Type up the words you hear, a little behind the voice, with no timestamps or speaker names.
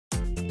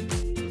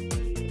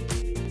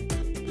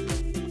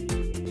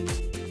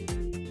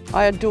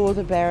I adore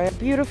the Barrier.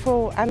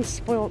 Beautiful,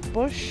 unspoilt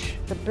bush,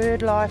 the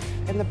bird life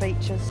and the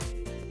beaches.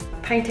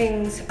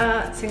 Paintings,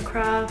 arts and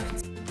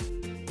crafts.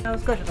 I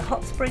was go to the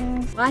hot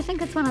springs. I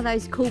think it's one of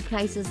those cool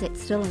places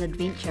that's still an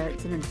adventure.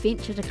 It's an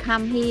adventure to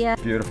come here.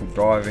 Beautiful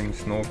diving,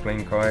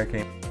 snorkeling,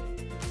 kayaking.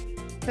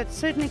 It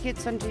certainly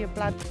gets into your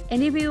blood.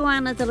 And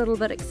everyone is a little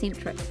bit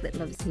eccentric that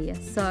lives here,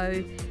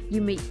 so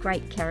you meet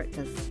great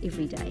characters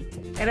every day.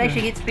 It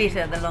actually gets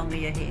better the longer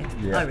you're here,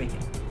 Yeah. I reckon.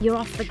 You're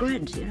off the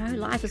grid, you know,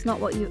 life is not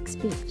what you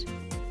expect.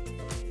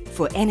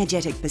 For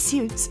energetic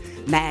pursuits,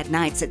 mad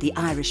nights at the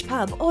Irish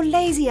pub, or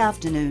lazy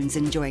afternoons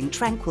enjoying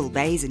tranquil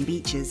bays and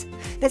beaches,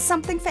 there's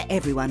something for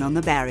everyone on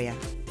the Barrier.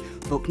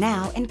 Book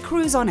now and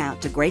cruise on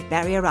out to Great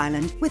Barrier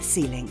Island with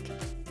SeaLink.